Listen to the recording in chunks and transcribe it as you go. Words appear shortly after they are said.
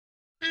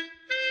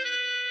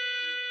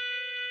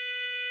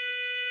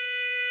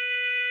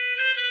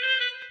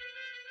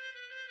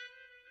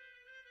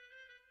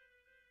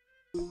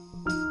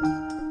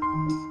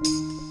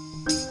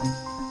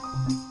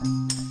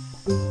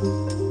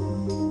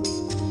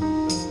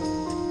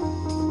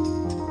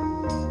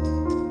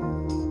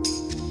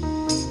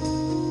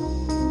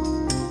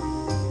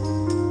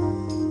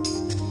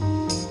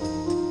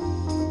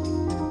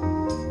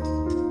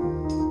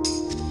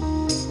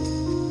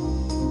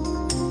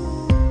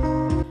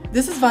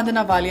This is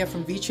Vandana Valia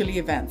from VChilli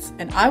Events,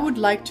 and I would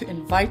like to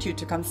invite you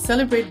to come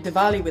celebrate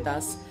Diwali with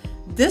us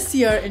this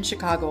year in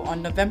Chicago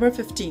on November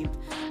 15th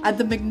at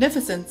the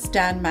magnificent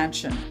Stan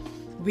Mansion.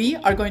 We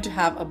are going to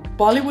have a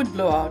Bollywood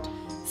blowout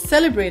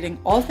celebrating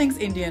all things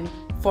Indian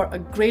for a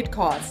great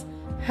cause,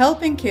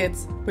 helping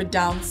kids with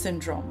Down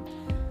syndrome.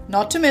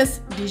 Not to miss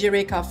DJ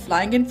Rekha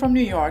flying in from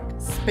New York,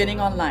 spinning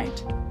on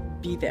light.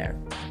 Be there.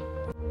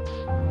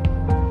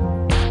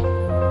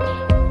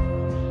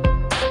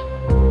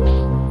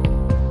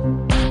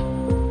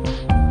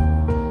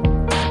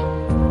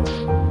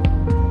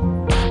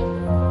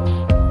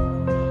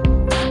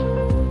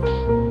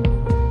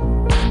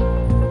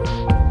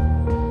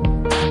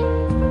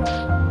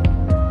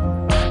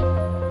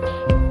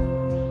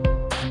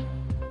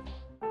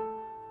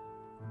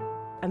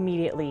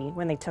 Immediately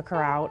when they took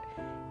her out,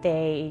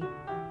 they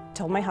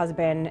told my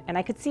husband, and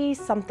I could see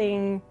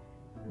something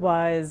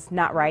was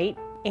not right.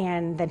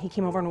 And then he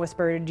came over and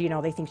whispered, you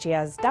know, they think she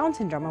has Down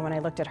syndrome. And when I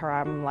looked at her,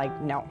 I'm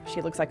like, no,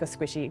 she looks like a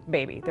squishy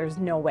baby. There's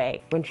no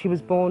way. When she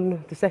was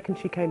born, the second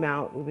she came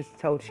out, we was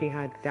told she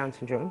had Down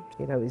syndrome.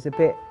 You know, it was a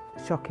bit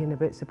shocking, a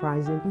bit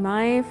surprising.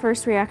 My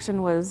first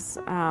reaction was,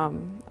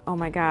 oh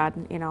my God,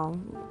 you know,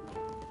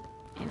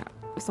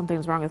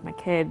 something's wrong with my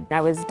kid.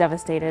 I was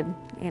devastated,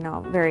 you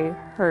know, very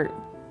hurt,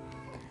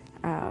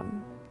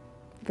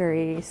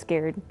 very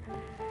scared.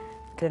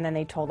 And then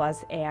they told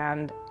us,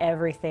 and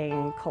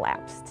everything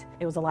collapsed.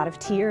 It was a lot of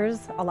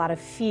tears, a lot of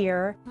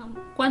fear.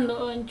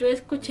 Cuando yo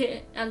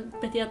escuché al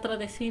pediatra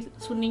decir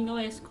su niño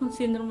es con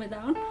síndrome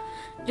Down,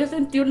 yo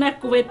sentí una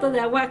cubeta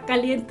de agua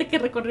caliente que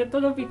recorrió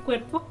todo mi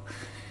cuerpo.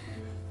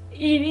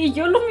 Y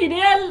yo lo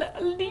miré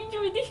al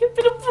niño y dije,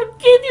 pero ¿por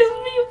qué, Dios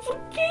mío? ¿Por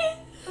qué?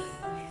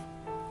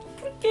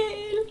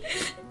 Porque él...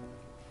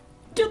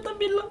 Yo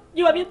también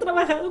yo había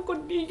trabajado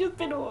con niños,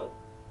 pero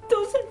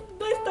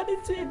no estar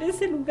en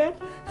ese lugar.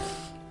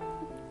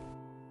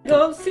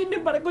 Pero, sin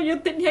embargo,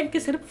 yo tenía que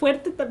ser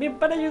fuerte también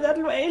para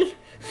ayudarlo a él.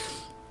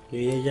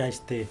 Y ella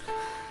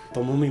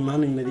tomó mi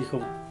mano y me dijo,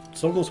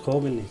 somos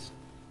jóvenes,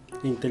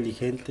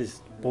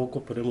 inteligentes,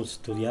 poco, pero hemos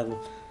estudiado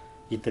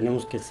y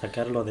tenemos que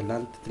sacarlo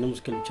adelante,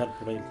 tenemos que luchar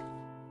por él.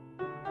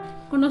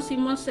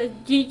 Conocimos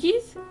GiGi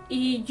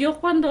y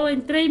yo cuando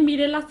entré y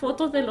miré las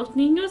fotos de los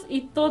niños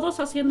y todos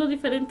haciendo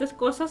diferentes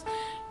cosas,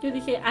 yo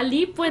dije,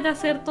 Ali puede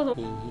hacer todo.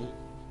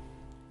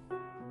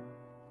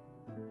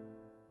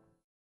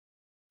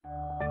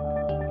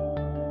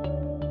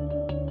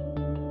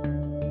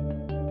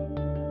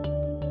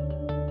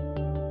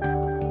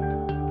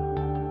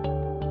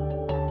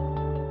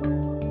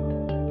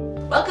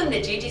 Welcome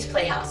to GiGi's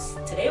Playhouse.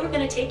 Today we're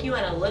going to take you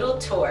on a little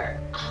tour.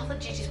 All of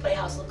GiGi's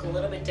Playhouse look a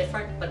little bit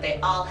different, but they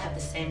all have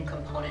the same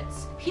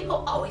components.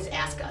 People always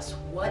ask us,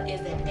 what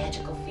is that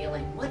magical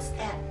feeling? What's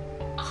that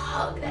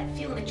hug, that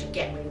feeling that you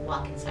get when you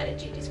walk inside of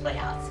GiGi's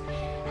Playhouse?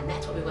 And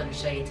that's what we want to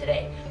show you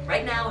today.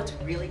 Right now it's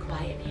really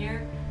quiet in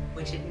here,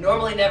 which it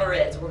normally never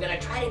is. We're going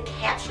to try to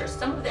capture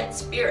some of that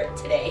spirit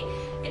today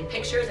in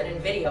pictures and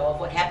in video of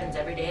what happens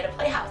every day at a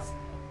playhouse.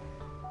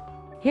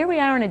 Here we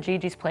are on a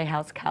GiGi's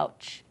Playhouse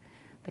couch.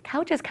 The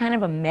couch is kind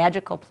of a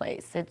magical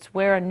place. It's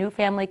where a new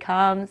family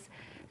comes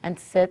and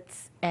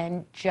sits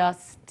and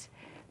just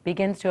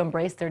begins to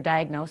embrace their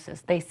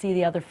diagnosis. They see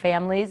the other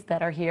families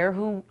that are here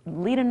who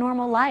lead a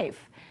normal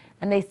life,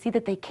 and they see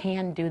that they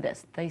can do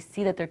this. They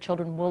see that their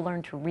children will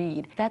learn to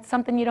read. That's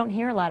something you don't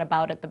hear a lot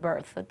about at the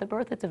birth. At the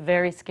birth, it's a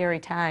very scary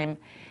time,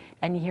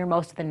 and you hear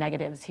most of the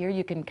negatives. Here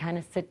you can kind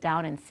of sit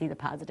down and see the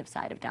positive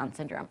side of Down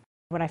syndrome.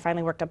 When I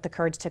finally worked up the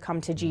courage to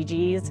come to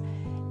GiGi's,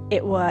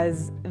 it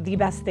was the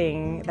best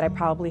thing that I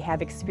probably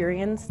have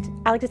experienced.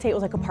 I like to say it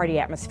was like a party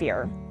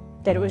atmosphere,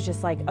 that it was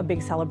just like a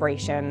big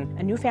celebration.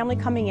 A new family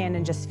coming in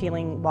and just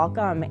feeling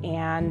welcome,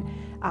 and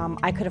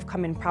I could have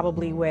come in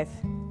probably with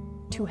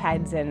 2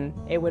 heads and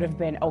it would have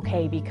been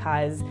okay,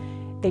 because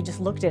they just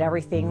looked at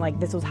everything like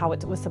this was how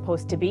it was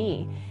supposed to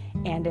be.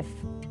 And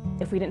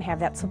if we didn't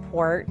have that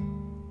support,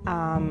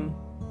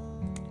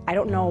 I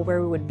don't know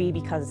where we would be,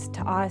 because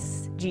to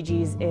us,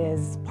 GiGi's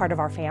is part of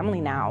our family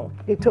now.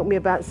 It took me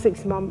about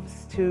 6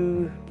 months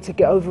to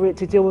get over it,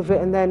 to deal with it,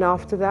 and then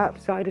after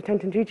that, started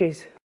attending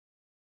GiGi's.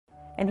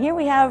 And here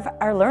we have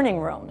our learning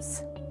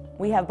rooms.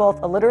 We have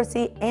both a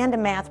literacy and a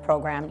math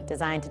program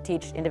designed to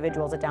teach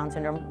individuals with Down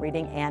syndrome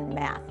reading and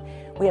math.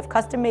 We have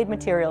custom-made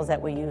materials that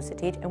we use to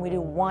teach, and we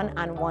do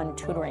one-on-one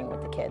tutoring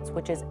with the kids,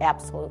 which is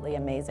absolutely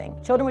amazing.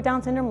 Children with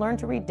Down syndrome learn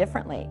to read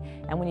differently,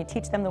 and when you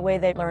teach them the way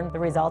they learn, the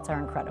results are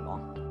incredible.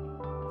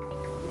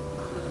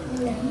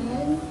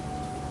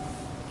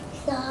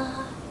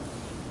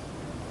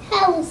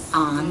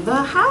 On the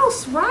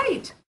house,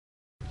 right.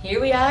 Here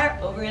we are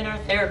over in our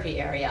therapy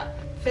area.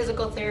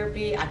 Physical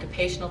therapy,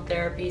 occupational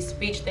therapy,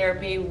 speech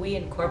therapy, we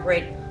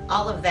incorporate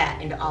all of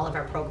that into all of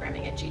our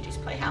programming at GiGi's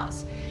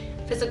Playhouse.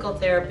 Physical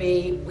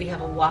therapy, we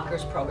have a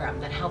walkers program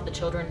that help the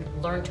children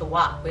learn to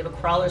walk. We have a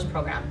crawlers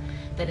program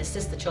that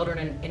assists the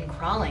children in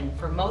crawling.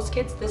 For most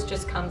kids, this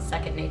just comes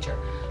second nature.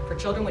 For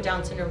children with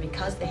Down syndrome,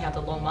 because they have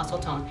the low muscle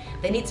tone,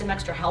 they need some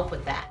extra help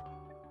with that.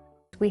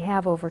 we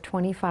have over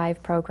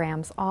 25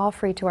 programs, all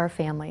free to our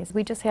families.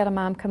 We just had a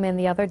mom come in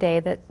the other day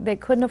that they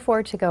couldn't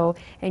afford to go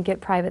and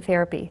get private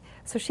therapy.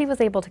 So she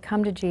was able to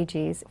come to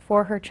GiGi's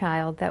for her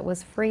child that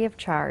was free of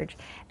charge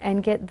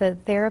and get the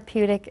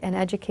therapeutic and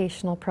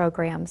educational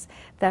programs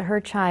that her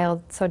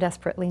child so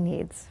desperately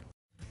needs.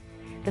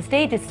 The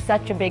stage is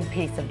such a big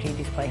piece of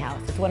GiGi's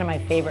Playhouse. It's one of my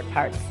favorite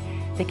parts.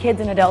 The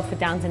kids and adults with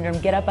Down syndrome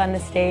get up on the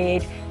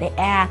stage, they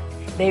act,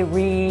 they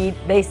read,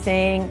 they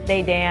sing,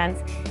 they dance.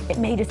 It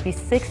may just be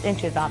 6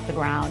 inches off the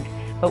ground,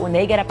 but when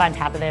they get up on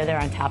top of there, they're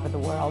on top of the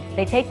world.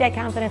 They take that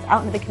confidence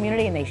out into the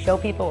community and they show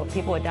people what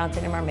people with Down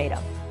syndrome are made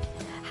of.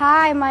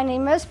 Hi, my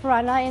name is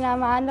Brenna and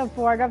I'm on the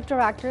board of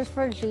directors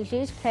for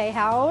GiGi's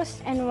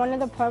Playhouse. And one of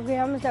the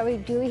programs that we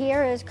do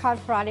here is called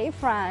Friday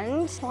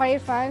Friends. Friday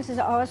Friends is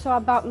also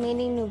about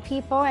meeting new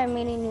people and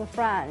meeting new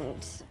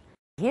friends.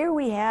 Here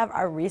we have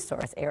our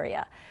resource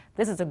area.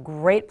 This is a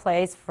great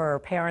place for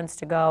parents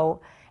to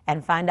go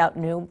and find out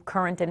new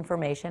current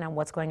information on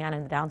what's going on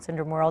in the Down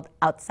syndrome world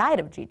outside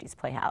of GiGi's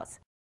Playhouse.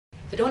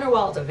 The donor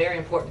wall is a very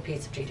important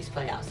piece of GiGi's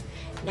Playhouse,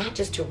 not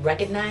just to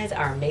recognize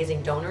our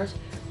amazing donors,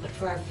 but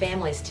for our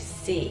families to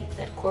see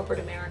that corporate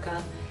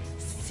America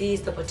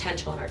sees the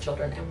potential in our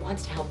children and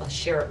wants to help us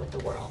share it with the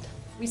world.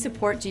 We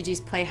support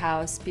GiGi's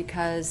Playhouse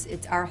because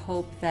it's our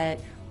hope that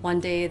one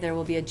day there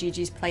will be a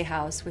GiGi's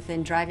Playhouse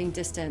within driving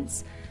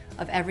distance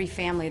of every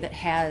family that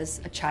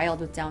has a child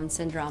with Down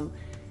syndrome.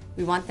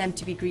 We want them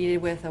to be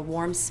greeted with a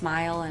warm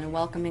smile and a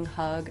welcoming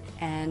hug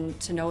and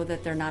to know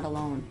that they're not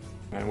alone.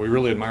 And we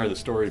really admire the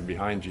story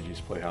behind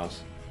GiGi's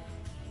Playhouse.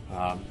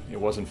 It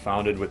wasn't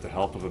founded with the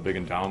help of a big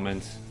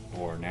endowment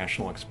or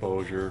national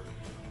exposure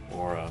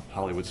or a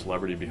Hollywood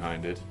celebrity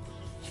behind it.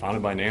 It's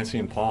founded by Nancy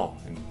and Paul,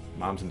 and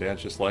moms and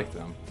dads just like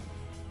them,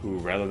 who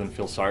rather than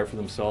feel sorry for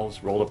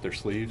themselves, rolled up their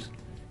sleeves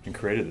and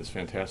created this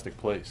fantastic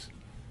place,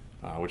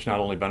 which not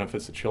only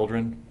benefits the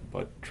children,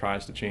 but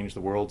tries to change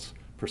the world's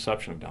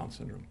perception of Down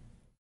syndrome.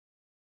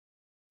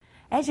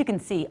 As you can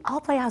see, all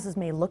playhouses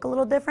may look a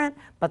little different,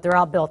 but they're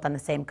all built on the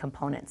same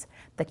components.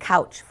 The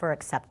couch for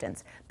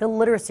acceptance, the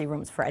literacy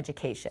rooms for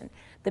education,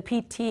 the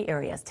PT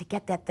areas to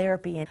get that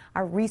therapy in,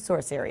 our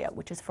resource area,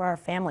 which is for our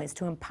families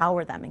to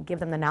empower them and give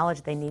them the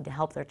knowledge they need to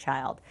help their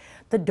child,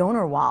 the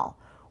donor wall,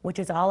 which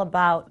is all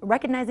about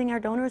recognizing our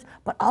donors,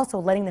 but also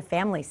letting the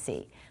family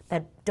see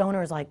that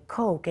donors like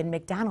Coke and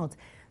McDonald's,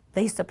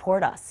 they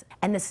support us.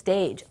 And the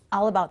stage,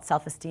 all about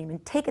self-esteem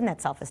and taking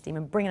that self-esteem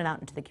and bringing it out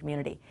into the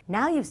community.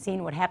 Now you've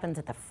seen what happens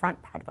at the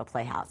front part of a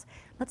playhouse.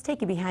 Let's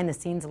take you behind the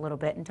scenes a little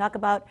bit and talk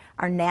about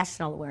our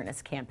national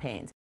awareness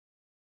campaigns.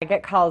 I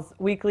get calls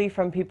weekly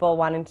from people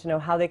wanting to know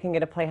how they can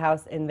get a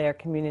playhouse in their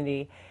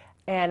community.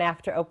 And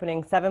after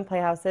opening 7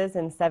 playhouses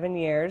in 7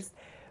 years,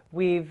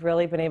 we've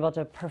really been able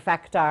to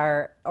perfect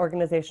our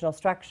organizational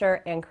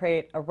structure and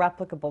create a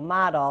replicable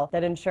model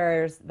that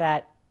ensures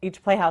that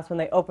each playhouse, when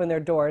they open their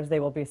doors, they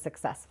will be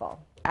successful.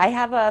 I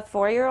have a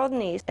 4-year-old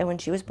niece, and when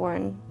she was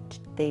born,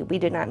 we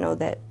did not know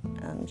that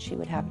she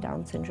would have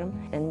Down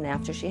syndrome. And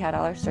after she had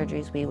all her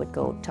surgeries, we would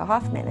go to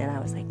Hoffman, and I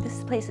was like,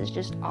 this place is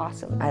just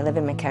awesome. I live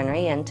in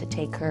McHenry, and to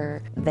take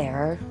her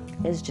there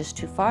is just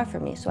too far for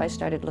me. So I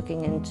started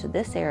looking into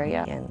this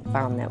area and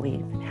found that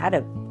we had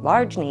a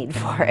large need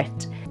for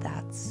it.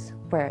 That's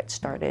where it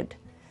started,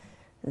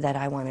 that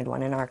I wanted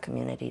one in our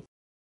community.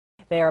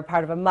 They are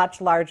part of a much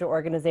larger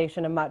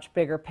organization, a much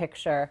bigger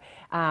picture.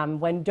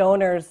 When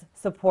donors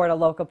support a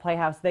local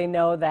playhouse, they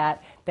know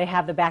that they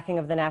have the backing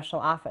of the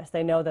national office.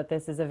 They know that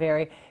this is a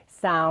very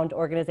sound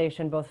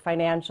organization, both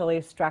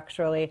financially,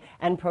 structurally,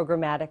 and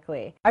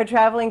programmatically. Our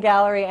traveling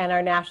gallery and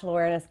our national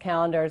awareness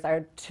calendars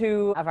are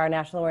 2 of our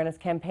national awareness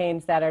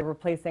campaigns that are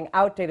replacing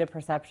outdated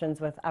perceptions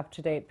with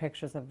up-to-date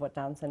pictures of what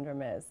Down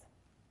syndrome is.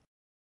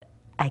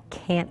 I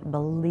can't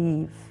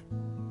believe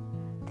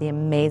the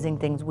amazing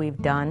things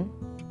we've done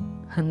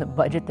and the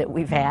budget that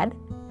we've had.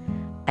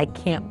 I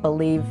can't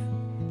believe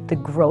the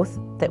growth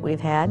that we've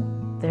had.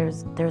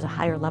 There's a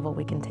higher level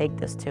we can take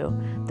this to.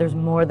 There's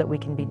more that we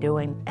can be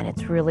doing, and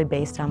it's really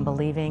based on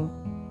believing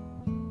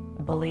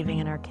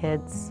in our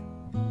kids,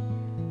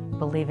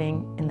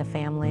 believing in the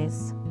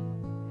families.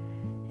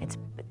 It's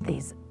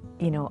these,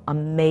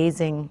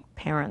 amazing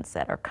parents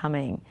that are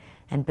coming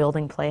and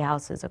building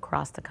playhouses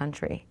across the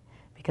country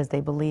because they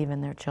believe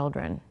in their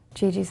children.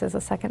 GiGi's is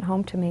a second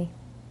home to me.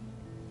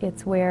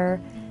 It's where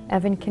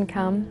Evan can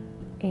come,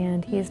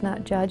 and he is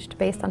not judged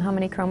based on how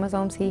many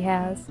chromosomes he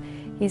has.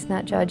 He's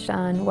not judged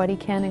on what he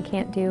can and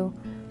can't do.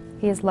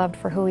 He is loved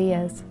for who he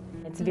is.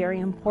 It's very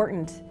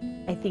important,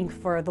 I think,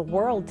 for the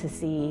world to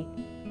see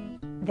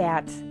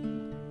that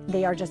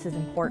they are just as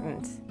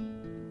important.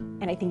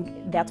 And I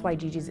think that's why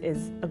GiGi's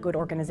is a good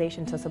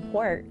organization to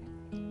support,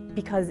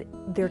 because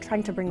they're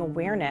trying to bring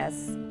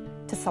awareness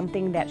to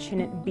something that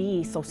shouldn't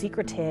be so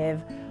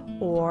secretive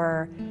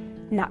or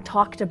not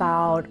talked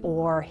about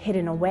or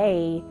hidden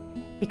away,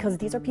 because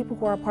these are people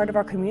who are a part of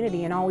our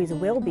community and always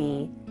will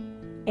be,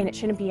 and it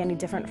shouldn't be any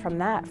different from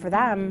that for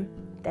them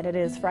than it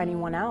is for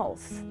anyone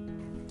else.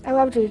 I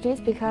love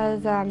GiGi's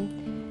because I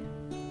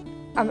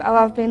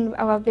love being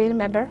a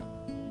member,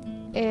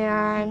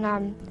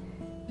 and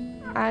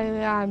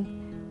I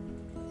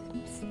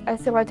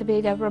still want to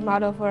be the role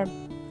model for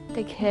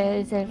the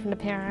kids and for the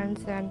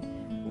parents, and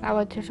I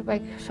want to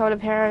show the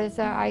parents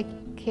that I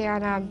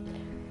can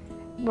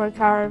work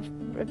hard,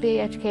 be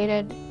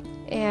educated,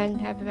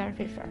 and have a better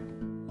future.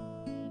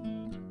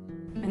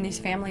 And these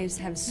families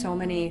have so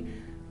many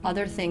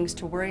other things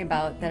to worry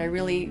about that I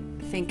really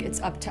think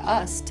it's up to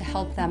us to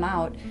help them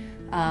out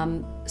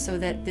so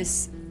that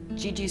this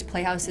GiGi's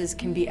Playhouses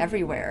can be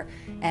everywhere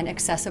and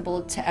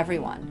accessible to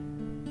everyone.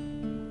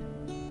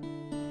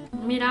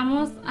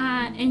 Miramos,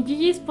 en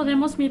GiGi's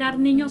podemos mirar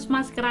niños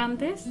más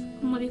grandes,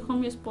 como dijo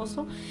mi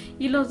esposo,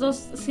 y los dos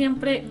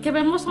siempre, que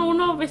vemos a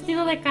uno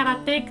vestido de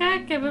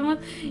karateca, que vemos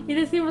y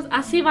decimos,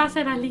 así va a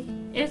ser Ali,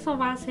 eso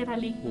va a ser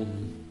Ali.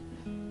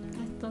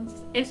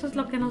 Entonces, eso es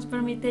lo que nos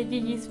permite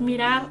GiGi's,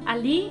 mirar a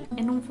Ali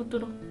en un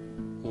futuro.